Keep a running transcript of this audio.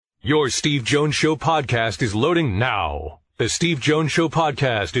Your Steve Jones Show podcast is loading now. The Steve Jones Show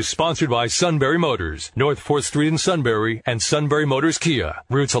podcast is sponsored by Sunbury Motors, North 4th Street in Sunbury, and Sunbury Motors Kia,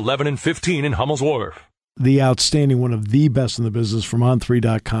 routes 11 and 15 in Hummel's Wharf. The outstanding, one of the best in the business from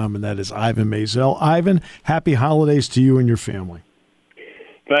On3.com, and that is Ivan Maisel. Ivan, happy holidays to you and your family.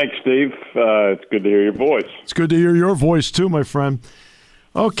 Thanks, Steve. It's good to hear your voice. It's good to hear your voice, too, my friend.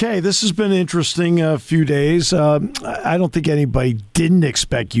 Okay, this has been an interesting few days. I don't think anybody didn't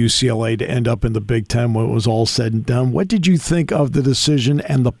expect UCLA to end up in the Big Ten when it was all said and done. What did you think of the decision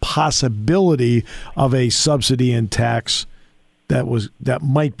and the possibility of a subsidy and tax that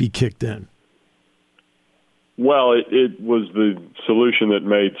might be kicked in? Well, it was the solution that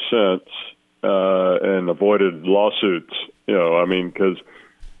made sense and avoided lawsuits. Because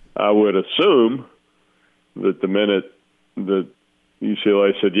I would assume that the minute that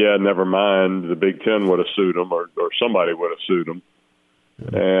UCLA said, yeah, never mind, the Big Ten would have sued them or somebody would have sued them.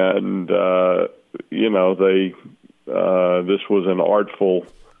 And, this was an artful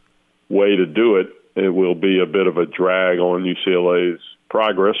way to do it. It will be a bit of a drag on UCLA's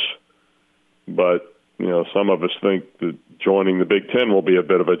progress. But, some of us think that joining the Big Ten will be a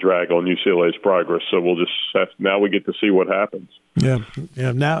bit of a drag on UCLA's progress. So we'll just now we get to see what happens. Yeah.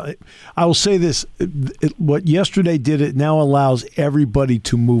 Now, I will say this. What yesterday did, it now allows everybody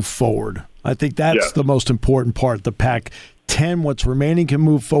to move forward. I think that's the most important part. The Pac-10, what's remaining, can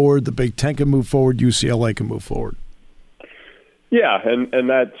move forward. The Big Ten can move forward. UCLA can move forward. Yeah, and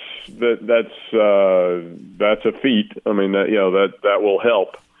that's a feat. I mean, that will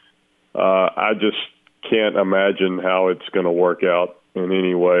help. I just can't imagine how it's going to work out in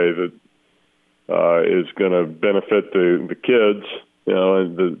any way that is going to benefit the kids,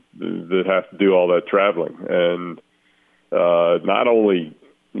 that have to do all that traveling. And not only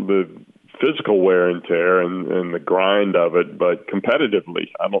the physical wear and tear and the grind of it, but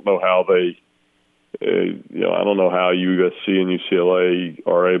competitively. I don't know how I don't know how USC and UCLA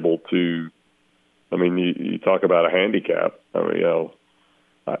are able to. I mean, you talk about a handicap.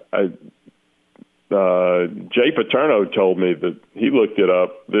 Jay Paterno told me that he looked it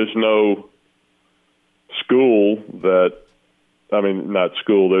up. There's no school there's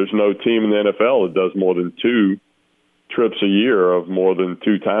no team in the NFL that does more than 2 trips a year of more than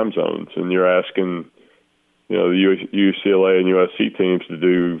 2 time zones. And you're asking, the UCLA and USC teams to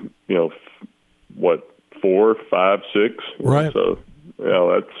do, 4, 5, 6? Right. So,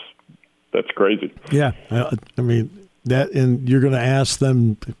 that's crazy. Yeah. That, and you're going to ask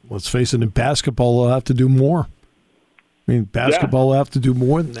them, let's face it, in basketball, they'll have to do more. Basketball will have to do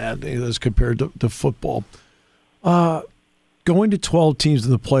more than that as compared to football. Going to 12 teams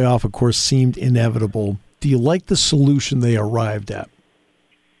in the playoff, of course, seemed inevitable. Do you like the solution they arrived at?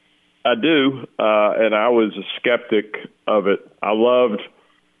 I do, and I was a skeptic of it. I loved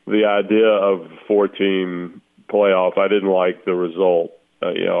the idea of 4-team playoff. I didn't like the result.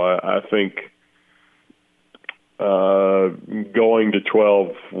 I think going to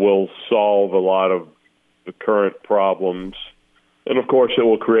 12 will solve a lot of the current problems. And, of course, it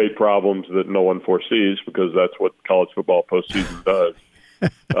will create problems that no one foresees because that's what college football postseason does.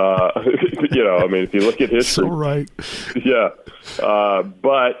 If you look at history. So right. Yeah.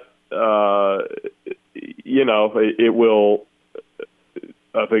 It will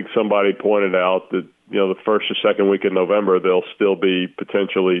 – I think somebody pointed out that, the first or second week in November, there'll still be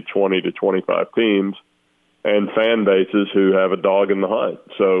potentially 20 to 25 teams and fan bases who have a dog in the hunt.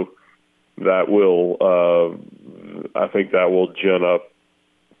 So that will, I think that will gin up,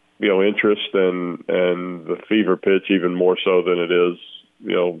 interest and the fever pitch even more so than it is,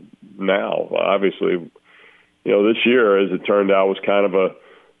 now. Obviously, this year, as it turned out, was kind of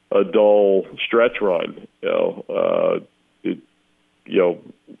a dull stretch run.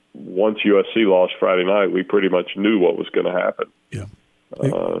 Once USC lost Friday night, we pretty much knew what was going to happen. Yeah.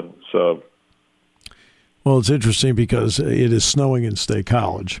 Well, it's interesting because it is snowing in State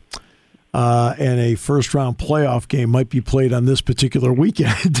College, and a first-round playoff game might be played on this particular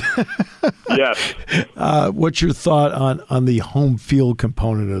weekend. Yes. What's your thought on the home field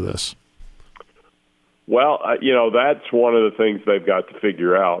component of this? Well, that's one of the things they've got to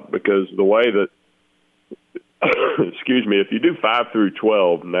figure out because the way that, excuse me, if you do 5 through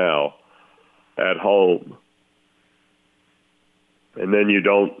 12 now at home, and then you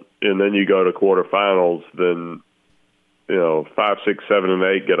go to quarterfinals, then 5, 6, 7, and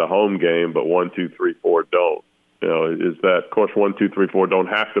 8 get a home game, but 1, 2, 3, 4 don't. Is that, of course, 1, 2, 3, 4 don't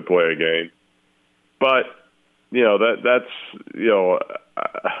have to play a game, but that's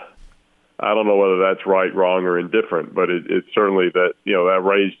I don't know whether that's right, wrong, or indifferent, but it's certainly that that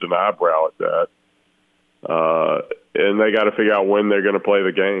raised an eyebrow at that. and they got to figure out when they're going to play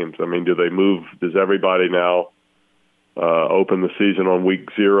the games. I mean, do they move? Does everybody now open the season on week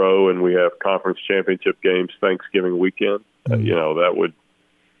 0, and we have conference championship games Thanksgiving weekend? That would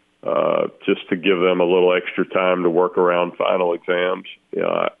just to give them a little extra time to work around final exams.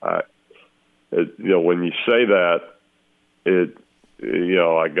 When you say that,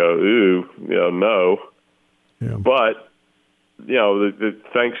 I go, ooh, no. Yeah. But the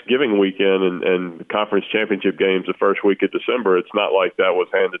Thanksgiving weekend and the conference championship games the first week of December, it's not like that was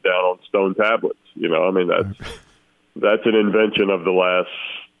handed down on stone tablets. That's an invention of the last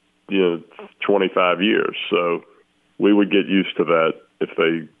 25 years. So we would get used to that. If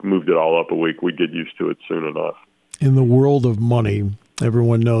they moved it all up a week, we'd get used to it soon enough. In the world of money,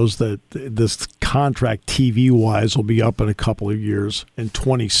 everyone knows that this contract TV-wise will be up in a couple of years. In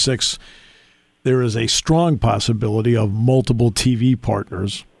 26, there is a strong possibility of multiple TV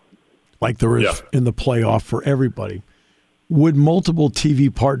partners like there is in the playoff for everybody. Would multiple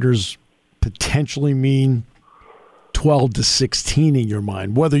TV partners potentially mean 12 to 16 in your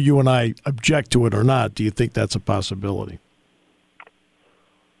mind? Whether you and I object to it or not, do you think that's a possibility?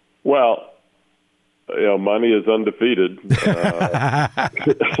 Well, money is undefeated. Oh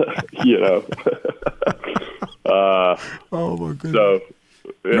my goodness! So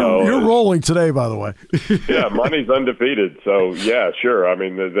you're rolling today, by the way. Yeah, money's undefeated. So yeah, sure. I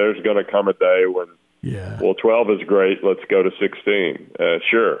mean, there's going to come a day when 12 is great. Let's go to 16.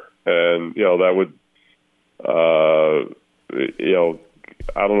 Sure, and that would I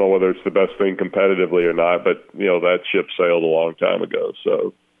don't know whether it's the best thing competitively or not, but that ship sailed a long time ago.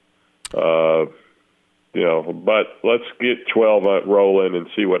 So. But let's get 12 rolling and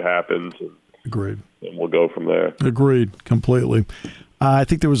see what happens. Agreed. And we'll go from there. Agreed, completely. I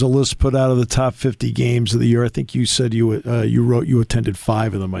think there was a list put out of the top 50 games of the year. I think you said you wrote you attended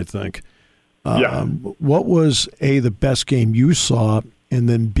 5 of them, I think. What was, A, the best game you saw, and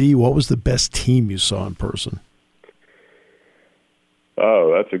then, B, what was the best team you saw in person?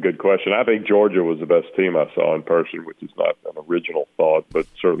 Oh, that's a good question. I think Georgia was the best team I saw in person, which is not an original thought, but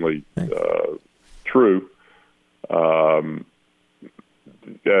certainly true. And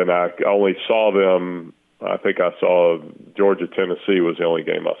I only saw them, I think I saw Georgia-Tennessee was the only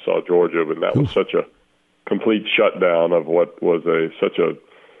game I saw Georgia, and that was such a complete shutdown of what was such a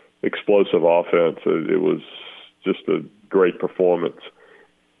explosive offense. It was just a great performance.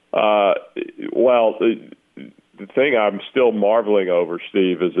 The thing I'm still marveling over,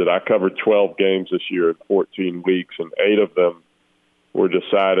 Steve, is that I covered 12 games this year in 14 weeks, and 8 of them were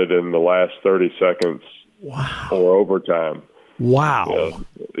decided in the last 30 seconds or overtime. Wow.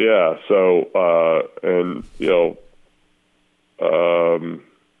 Yeah. So, and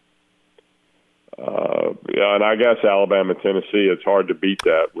I guess Alabama, Tennessee, it's hard to beat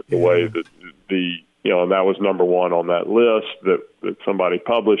that with the way that and that was number 1 on that list that somebody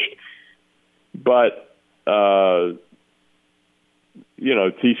published. But,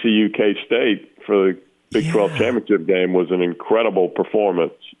 TCU K-State for the Big 12 championship game was an incredible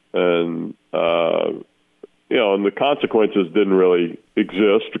performance. And, and the consequences didn't really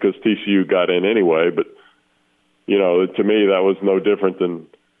exist because TCU got in anyway. But, to me, that was no different than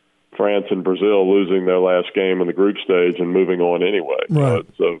France and Brazil losing their last game in the group stage and moving on anyway. Right.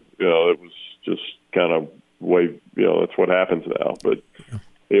 So, it was just kind of that's what happens now. But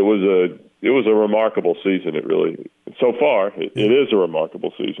it was a remarkable season. It really, so far, it is a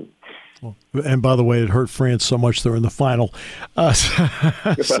remarkable season. And by the way, it hurt France so much they're in the final. So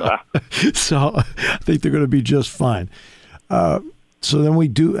I think they're going to be just fine. So then we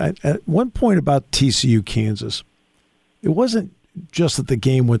do, at one point about TCU Kansas, it wasn't just that the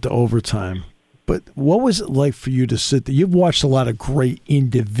game went to overtime, but what was it like for you to sit there? You've watched a lot of great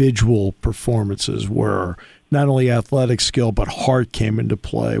individual performances where not only athletic skill, but heart came into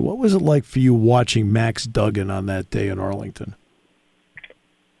play. What was it like for you watching Max Duggan on that day in Arlington?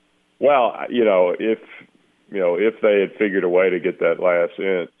 Well, if they had figured a way to get that last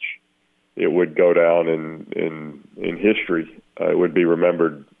inch, it would go down in history. It would be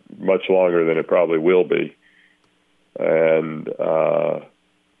remembered much longer than it probably will be. And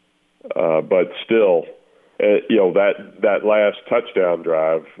but still, that last touchdown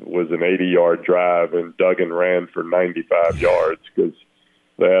drive was an 80-yard drive, and Duggan ran for 95 yards because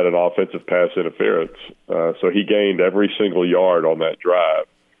they had an offensive pass interference. So he gained every single yard on that drive.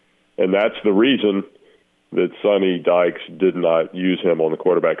 And that's the reason that Sonny Dykes did not use him on the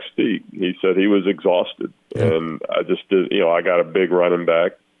quarterback sneak. He said he was exhausted. And I just did, I got a big running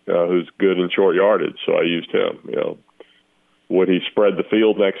back who's good in short yardage, so I used him. Would he spread the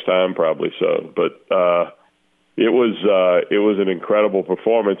field next time? Probably so. But it was an incredible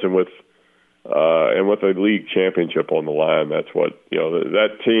performance. And with and with a league championship on the line, that's what,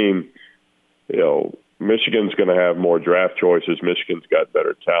 that team, Michigan's going to have more draft choices. Michigan's got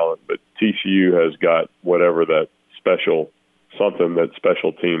better talent, but TCU has got whatever that something that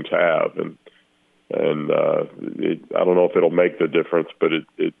special teams have. And I don't know if it'll make the difference, but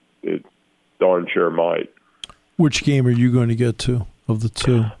it darn sure might. Which game are you going to get to of the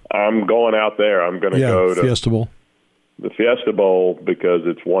two? I'm going out there. I'm going to go to Fiesta Bowl. The Fiesta Bowl, because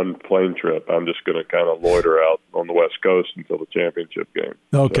it's one plane trip. I'm just going to kind of loiter out on the West Coast until the championship game.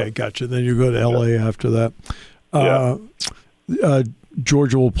 Okay, gotcha. Then you go to L.A. after that.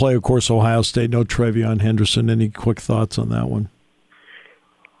 Georgia will play, of course, Ohio State. No Trevion Henderson. Any quick thoughts on that one?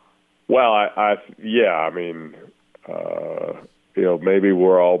 Well, maybe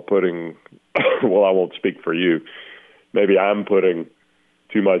we're all putting well, I won't speak for you. Maybe I'm putting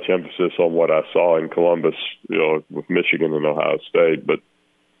too much emphasis on what I saw in Columbus, with Michigan and Ohio State. But,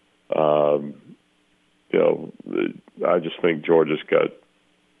 I just think Georgia's got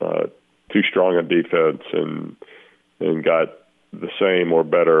too strong a defense and got the same or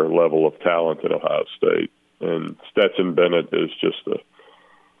better level of talent in Ohio State. And Stetson Bennett is just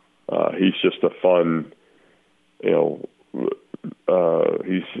he's just a fun, he's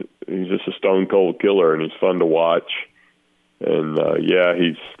just a stone cold killer, and he's fun to watch. And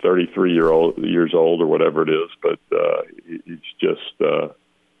he's 33 years old or whatever it is, but he's just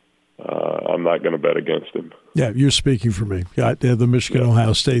I'm not going to bet against him. Yeah, you're speaking for me. The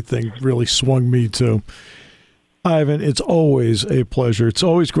Michigan-Ohio State thing really swung me too. Ivan, it's always a pleasure. It's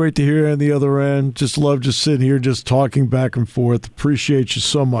always great to hear you on the other end. Just love just sitting here, just talking back and forth. Appreciate you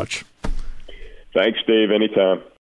so much. Thanks, Steve. Anytime.